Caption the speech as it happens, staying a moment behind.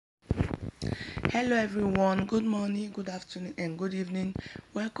Hello everyone, good morning, good afternoon and good evening.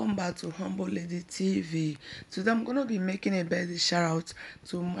 Welcome back to Humble Lady TV. Today I'm going to be making a birthday shout out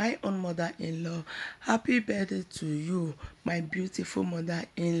to my own mother-in-law. Happy birthday to you, my beautiful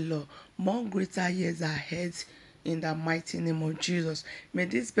mother-in-law. More greater years ahead in the mighty name of Jesus. May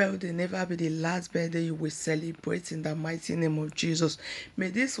this birthday never be the last birthday you will celebrate in the mighty name of Jesus. May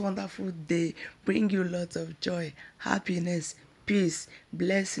this wonderful day bring you lots of joy, happiness, peace,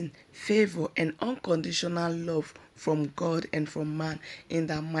 blessing, favor, and unconditional love from God and from man in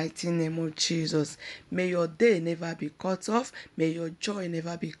the mighty name of Jesus. May your day never be cut off. May your joy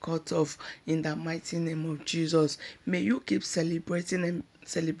never be cut off in the mighty name of Jesus. May you keep celebrating and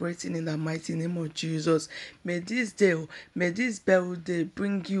celebrating in the mighty name of Jesus. May this birthday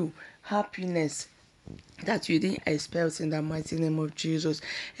bring you happiness that you didn't expect in the mighty name of Jesus.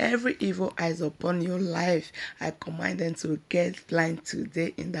 Every evil eyes upon your life, I command them to get blind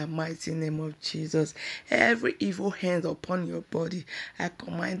today in the mighty name of Jesus. Every evil hand upon your body, I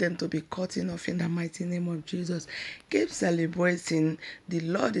command them to be cutting off in the mighty name of Jesus. Keep celebrating. The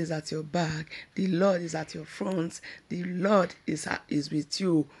Lord is at your back. The Lord is at your front. The Lord is with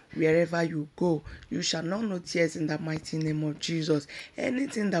you wherever you go. You shall not know tears in the mighty name of Jesus.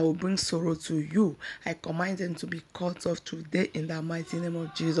 Anything that will bring sorrow to you, I command them to be cut off today in the mighty name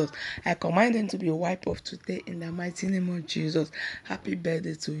of Jesus. I command them to be wiped off today in the mighty name of Jesus. Happy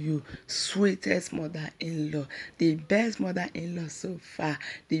birthday to you, sweetest mother-in-law, the best mother-in-law so far,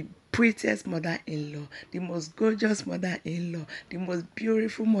 the prettiest mother-in-law, the most gorgeous mother-in-law, the most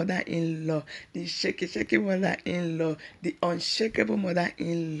beautiful mother-in-law, the shaky mother-in-law, the unshakable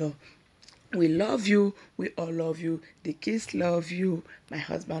mother-in-law. We love you. We all love you. The kids love you. My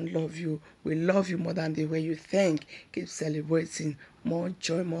husband love you. We love you more than the way you think. Keep celebrating. More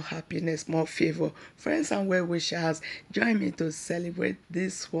joy, more happiness, more favor. Friends and well wishers, join me to celebrate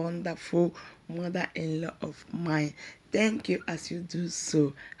this wonderful mother-in-law of mine. Thank you as you do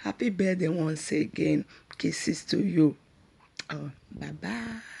so. Happy birthday once again. Kisses to you. Oh,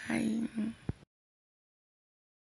 bye-bye.